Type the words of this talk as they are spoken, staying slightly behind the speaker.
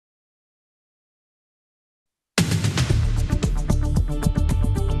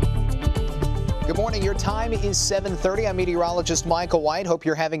morning. Your time is 7:30. I'm meteorologist Michael White. Hope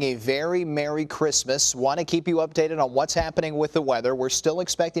you're having a very Merry Christmas. Want to keep you updated on what's happening with the weather. We're still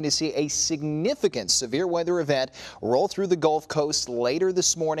expecting to see a significant severe weather event roll through the Gulf Coast later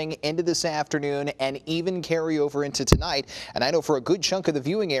this morning, into this afternoon, and even carry over into tonight. And I know for a good chunk of the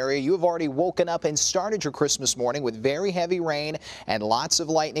viewing area, you have already woken up and started your Christmas morning with very heavy rain and lots of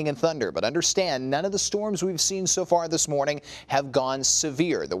lightning and thunder. But understand, none of the storms we've seen so far this morning have gone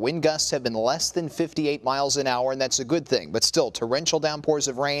severe. The wind gusts have been less than 58 miles an hour, and that's a good thing. But still, torrential downpours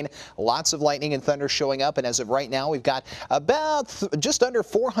of rain, lots of lightning and thunder showing up. And as of right now, we've got about just under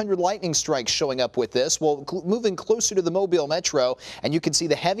 400 lightning strikes showing up with this. Well, moving closer to the Mobile Metro, and you can see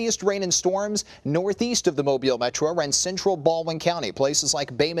the heaviest rain and storms northeast of the Mobile Metro around central Baldwin County. Places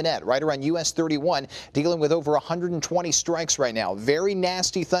like Bay Minette, right around US 31, dealing with over 120 strikes right now. Very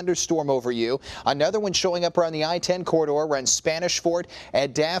nasty thunderstorm over you. Another one showing up around the I-10 corridor around Spanish Fort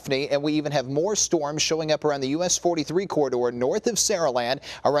at Daphne, and we even have more storms showing up around the US 43 corridor north of Saraland,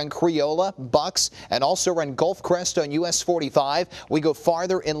 around Creola, Bucks, and also around Gulf Crest on US 45. We go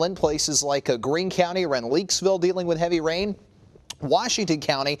farther inland, places like Greene County around Leakesville dealing with heavy rain. Washington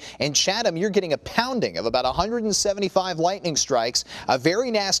County and Chatham, you're getting a pounding of about 175 lightning strikes, a very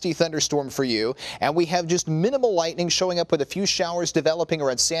nasty thunderstorm for you. And we have just minimal lightning showing up with a few showers developing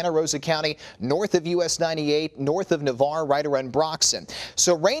around Santa Rosa County, north of US 98, north of Navarre, right around Broxton.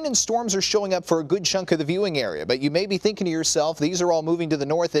 So rain and storms are showing up for a good chunk of the viewing area. But you may be thinking to yourself, these are all moving to the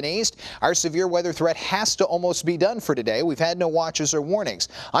north and east. Our severe weather threat has to almost be done for today. We've had no watches or warnings.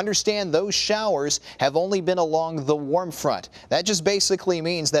 Understand those showers have only been along the warm front. That just basically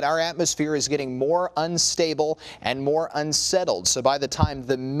means that our atmosphere is getting more unstable and more unsettled. So by the time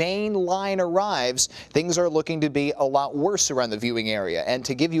the main line arrives, things are looking to be a lot worse around the viewing area. And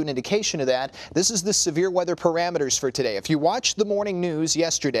to give you an indication of that, this is the severe weather parameters for today. If you watched the morning news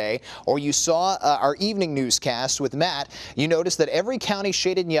yesterday, or you saw our evening newscast with Matt, you noticed that every county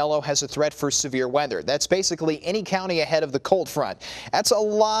shaded in yellow has a threat for severe weather. That's basically any county ahead of the cold front. That's a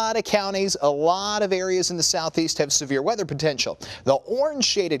lot of counties, a lot of areas in the southeast have severe weather potential. The orange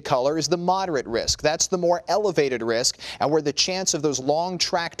shaded color is the moderate risk. That's the more elevated risk, and where the chance of those long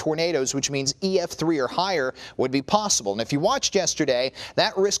track tornadoes, which means EF3 or higher, would be possible. And if you watched yesterday,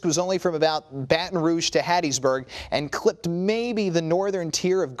 that risk was only from about Baton Rouge to Hattiesburg and clipped maybe the northern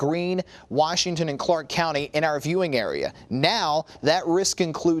tier of Greene, Washington, and Clark County in our viewing area. Now, that risk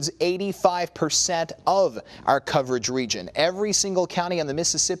includes 85% of our coverage region. Every single county on the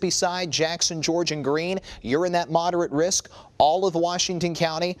Mississippi side, Jackson, George, and Greene, you're in that moderate risk. All of Washington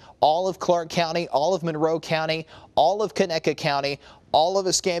County, all of Clark County, all of Monroe County, all of Conecuh County, all of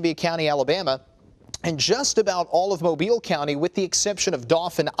Escambia County, Alabama, and just about all of Mobile County with the exception of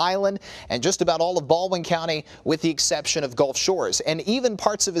Dauphin Island, and just about all of Baldwin County with the exception of Gulf Shores. And even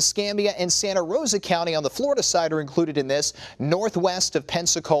parts of Escambia and Santa Rosa County on the Florida side are included in this, northwest of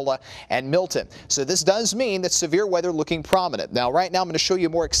Pensacola and Milton. So this does mean that severe weather looking prominent. Now right now I'm going to show you a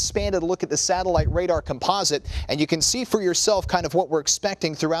more expanded look at the satellite radar composite, and you can see for yourself kind of what we're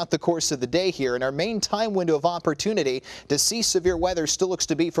expecting throughout the course of the day here. And our main time window of opportunity to see severe weather still looks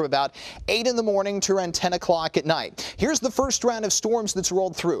to be from about 8 in the morning to around 10 o'clock at night. Here's the first round of storms that's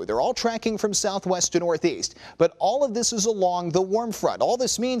rolled through. They're all tracking from southwest to northeast, but all of this is along the warm front. All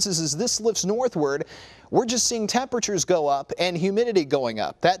this means is as this lifts northward, we're just seeing temperatures go up and humidity going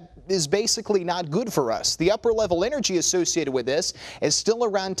up. That is basically not good for us. The upper level energy associated with this is still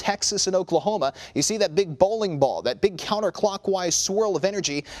around Texas and Oklahoma. You see that big bowling ball, that big counterclockwise swirl of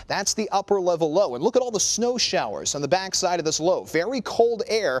energy, that's the upper level low. And look at all the snow showers on the backside of this low. Very cold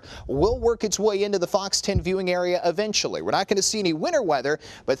air will work its way into the Fox 10 viewing area eventually. We're not going to see any winter weather,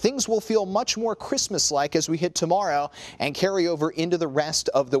 but things will feel much more Christmas-like as we hit tomorrow and carry over into the rest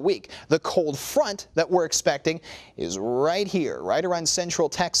of the week. The cold front that we're expecting is right here, right around central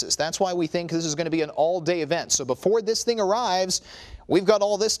Texas. That's why we think this is going to be an all-day event. So before this thing arrives, we've got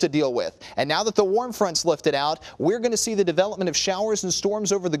all this to deal with. And now that the warm front's lifted out, we're going to see the development of showers and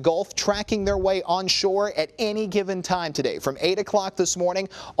storms over the Gulf tracking their way onshore at any given time today, from 8 o'clock this morning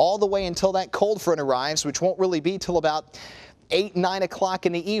all the way until that cold front arrives, which won't really be till about 8, 9 o'clock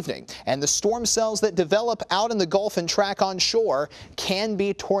in the evening. And the storm cells that develop out in the Gulf and track onshore can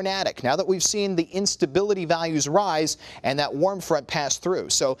be tornadic now that we've seen the instability values rise and that warm front pass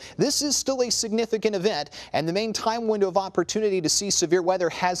through. So this is still a significant event, and the main time window of opportunity to see severe weather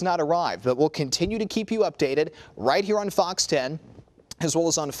has not arrived, but we'll continue to keep you updated right here on Fox 10. as well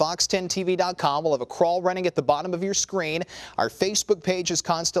as on fox10tv.com. We'll have a crawl running at the bottom of your screen. Our Facebook page is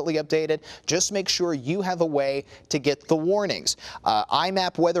constantly updated. Just make sure you have a way to get the warnings.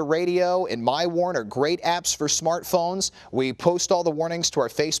 IMAP Weather Radio and MyWarn are great apps for smartphones. We post all the warnings to our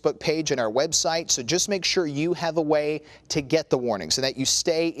Facebook page and our website, so just make sure you have a way to get the warnings and that you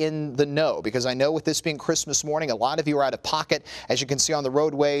stay in the know, because I know with this being Christmas morning, a lot of you are out of pocket. As you can see on the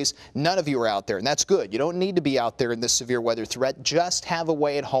roadways, none of you are out there, and that's good. You don't need to be out there in this severe weather threat. Just have a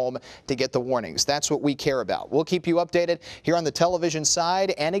way at home to get the warnings. That's what we care about. We'll keep you updated here on the television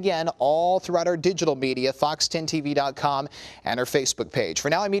side and again all throughout our digital media, fox10tv.com and our Facebook page. For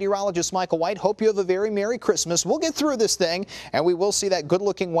now, I'm meteorologist Michael White. Hope you have a very Merry Christmas. We'll get through this thing and we will see that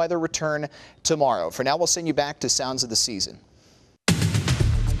good-looking weather return tomorrow. For now, we'll send you back to Sounds of the Season.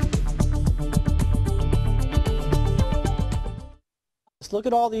 Look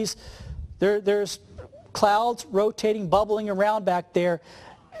at all these. There's clouds rotating, bubbling around back there,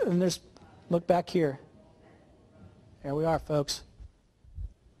 and look back here. There we are, folks.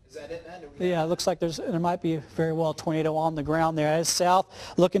 Is that it, man? Yeah, it looks like there might be very well a tornado on the ground there. That is south,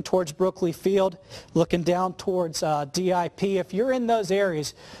 looking towards Brookley Field, looking down towards DIP. If you're in those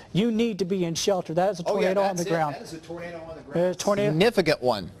areas, you need to be in shelter. That is a tornado on the ground. That is a tornado on the ground. There's a tornado. Significant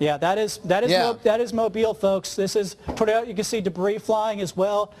one. Yeah, that is Mobile, folks. This is tornado. You can see debris flying as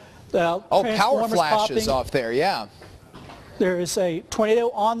well. Power flashes off there, yeah. There is a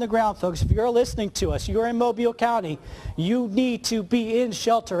tornado on the ground, folks. If you're listening to us, you're in Mobile County, you need to be in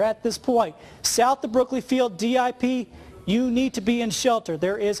shelter at this point. South of Brookley Field, DIP, you need to be in shelter.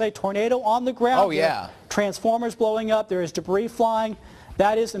 There is a tornado on the ground. Oh, yeah. Transformers blowing up. There is debris flying.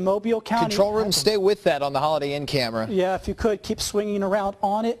 That is in Mobile County. Control room, stay with that on the Holiday Inn camera. Yeah, if you could, keep swinging around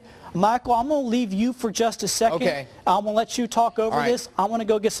on it. Michael, I'm going to leave you for just a second. Okay. I'm going to let you talk over this. I want to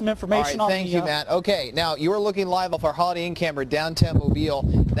go get some information on Thank you, Matt. Okay, now you are looking live off our Holiday Inn camera downtown Mobile.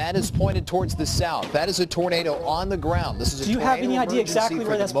 That is pointed towards the south. That is a tornado on the ground. This is a Do you have any idea exactly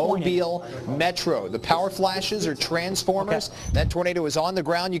where that's pointed? Mobile Metro. The power flashes are transformers. Okay. That tornado is on the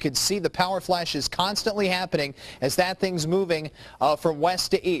ground. You can see the power flashes constantly happening as that thing's moving from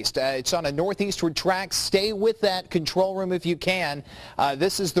west to east. It's on a northeastward track. Stay with that control room if you can.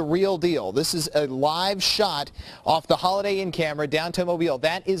 This is the real deal. This is a live shot off the Holiday Inn camera downtown Mobile.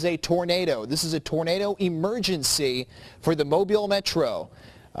 That is a tornado. This is a tornado emergency for the Mobile Metro.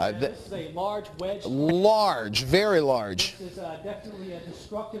 This is a large wedge. Large, very large. This is definitely a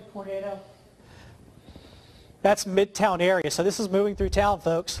destructive tornado. That's Midtown area. So this is moving through town,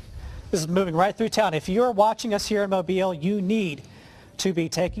 folks. This is moving right through town. If you're watching us here in Mobile, you need to be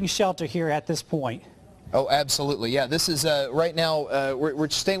taking shelter here at this point. Oh, absolutely. Yeah, this is right now, we're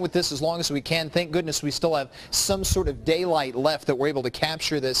staying with this as long as we can. Thank goodness we still have some sort of daylight left that we're able to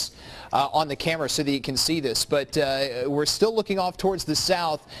capture this on the camera so that you can see this. But we're still looking off towards the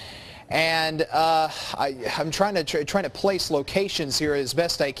south. And I'm trying to place locations here as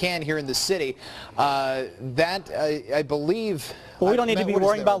best I can here in the city. I believe. Well, we don't need to be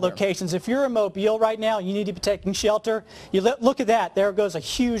worrying about locations. If you're in Mobile right now, you need to be taking shelter. Look at that. There goes a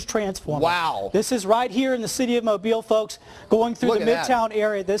huge transformer. Wow. This is right here in the city of Mobile, folks, going through the Midtown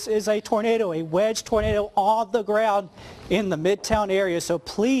area. This is a tornado, a wedge tornado on the ground in the Midtown area. So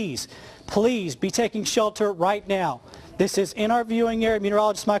please, please be taking shelter right now. This is in our viewing area.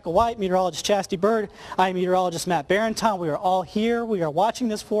 Meteorologist Michael White, meteorologist Chastity Bird. I'm meteorologist Matt Barenton. We are all here. We are watching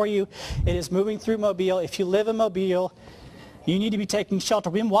this for you. It is moving through Mobile. If you live in Mobile, you need to be taking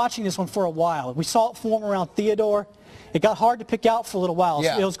shelter. We've been watching this one for a while. We saw it form around Theodore. It got hard to pick out for a little while.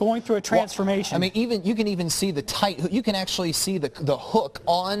 Yeah. It was going through a transformation. Well, I mean, you can even see the tight. You can actually see the hook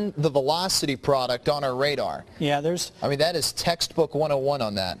on the velocity product on our radar. Yeah, I mean, that is textbook 101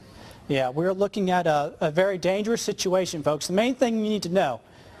 on that. Yeah, we're looking at a very dangerous situation, folks. The main thing you need to know,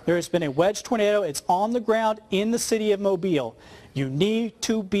 there has been a wedge tornado. It's on the ground in the city of Mobile. You need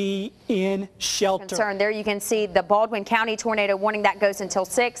to be in shelter. Concern. There you can see the Baldwin County tornado warning that goes until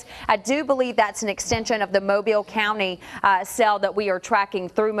 6. I do believe that's an extension of the Mobile County cell that we are tracking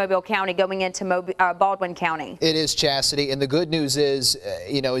through Mobile County going into Baldwin County. It is, Chastity, and the good news is,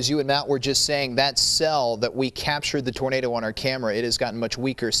 you know, as you and Matt were just saying, that cell that we captured the tornado on our camera, it has gotten much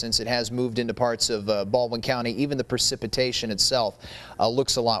weaker since it has moved into parts of Baldwin County. Even the precipitation itself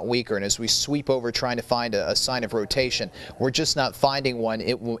looks a lot weaker, and as we sweep over trying to find a sign of rotation, we're just not finding one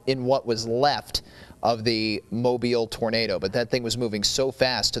in what was left of the Mobile tornado. But that thing was moving so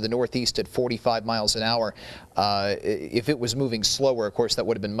fast to the northeast at 45 miles an hour. If it was moving slower, of course, that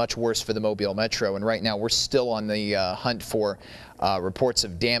would have been much worse for the Mobile Metro. And right now we're still on the hunt for reports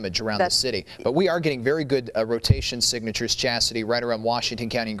of damage around the city. But we are getting very good rotation signatures, Chastity, right around Washington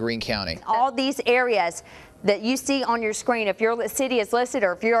County and Greene County. All these areas, that you see on your screen, if your city is listed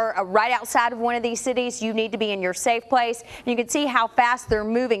or if you're right outside of one of these cities, you need to be in your safe place. And you can see how fast they're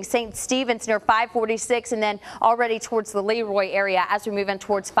moving. St. Stephen's near 546 and then already towards the Leroy area as we move in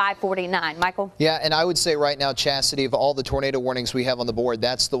towards 549. Michael? Yeah, and I would say right now, Chastity, of all the tornado warnings we have on the board,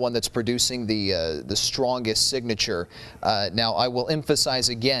 that's the one that's producing the strongest signature. Now, I will emphasize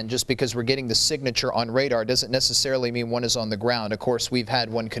again, just because we're getting the signature on radar doesn't necessarily mean one is on the ground. Of course, we've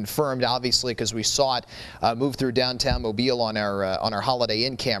had one confirmed, obviously, because we saw it move through downtown Mobile on our Holiday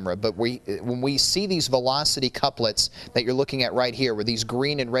Inn camera. But when we see these velocity couplets that you're looking at right here, where these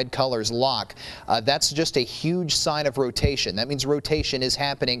green and red colors lock, that's just a huge sign of rotation. That means rotation is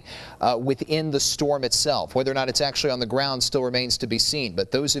happening within the storm itself. Whether or not it's actually on the ground still remains to be seen.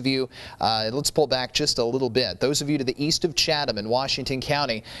 But those of you, let's pull back just a little bit. Those of you to the east of Chatham in Washington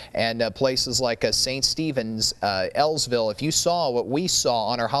County and places like St. Stephen's, Ellsville, if you saw what we saw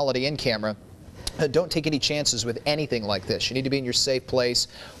on our Holiday Inn camera, don't take any chances with anything like this. You need to be in your safe place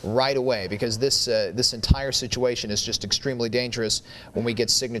right away, because this entire situation is just extremely dangerous when we get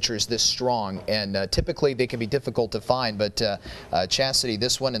signatures this strong, and typically they can be difficult to find. But Chastity,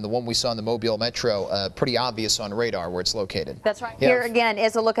 this one and the one we saw in the Mobile Metro, pretty obvious on radar where it's located. That's right. Yeah. Here again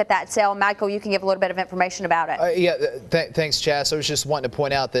is a look at that cell. Michael, you can give a little bit of information about it. Yeah, thanks, Chas. I was just wanting to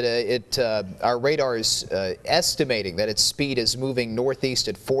point out that our radar is estimating that its speed is moving northeast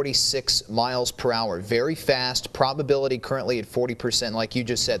at 46 miles per hour. Very fast. Probability currently at 40%, like you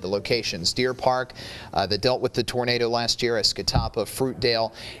just said. The locations: Deer Park, that dealt with the tornado last year, Escatapa,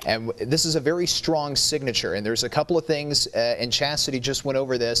 Fruitdale, and this is a very strong signature. And there's a couple of things, and Chastity just went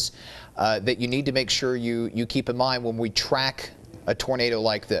over this, that you need to make sure you keep in mind when we track a tornado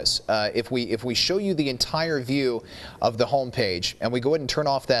like this. If we show you the entire view of the home page and we go ahead and turn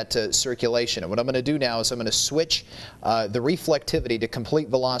off that circulation, and what I'm going to do now is I'm going to switch the reflectivity to complete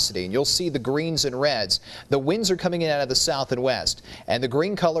velocity, and you'll see the greens and reds. The winds are coming in out of the south and west, and the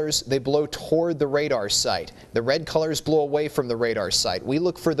green colors, they blow toward the radar site. The red colors blow away from the radar site. We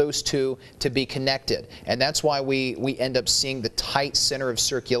look for those two to be connected, and that's why we end up seeing the tight center of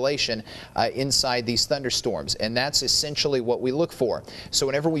circulation inside these thunderstorms, and that's essentially what we look for. So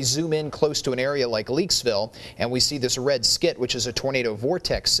whenever we zoom in close to an area like Leakesville and we see this red skit, which is a tornado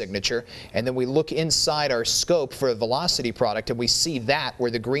vortex signature, and then we look inside our scope for a velocity product and we see that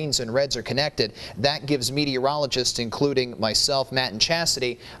where the greens and reds are connected, that gives meteorologists, including myself, Matt, and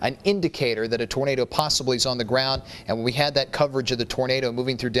Chastity, an indicator that a tornado possibly is on the ground. And when we had that coverage of the tornado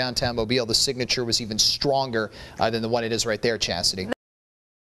moving through downtown Mobile, the signature was even stronger than the one it is right there, Chastity.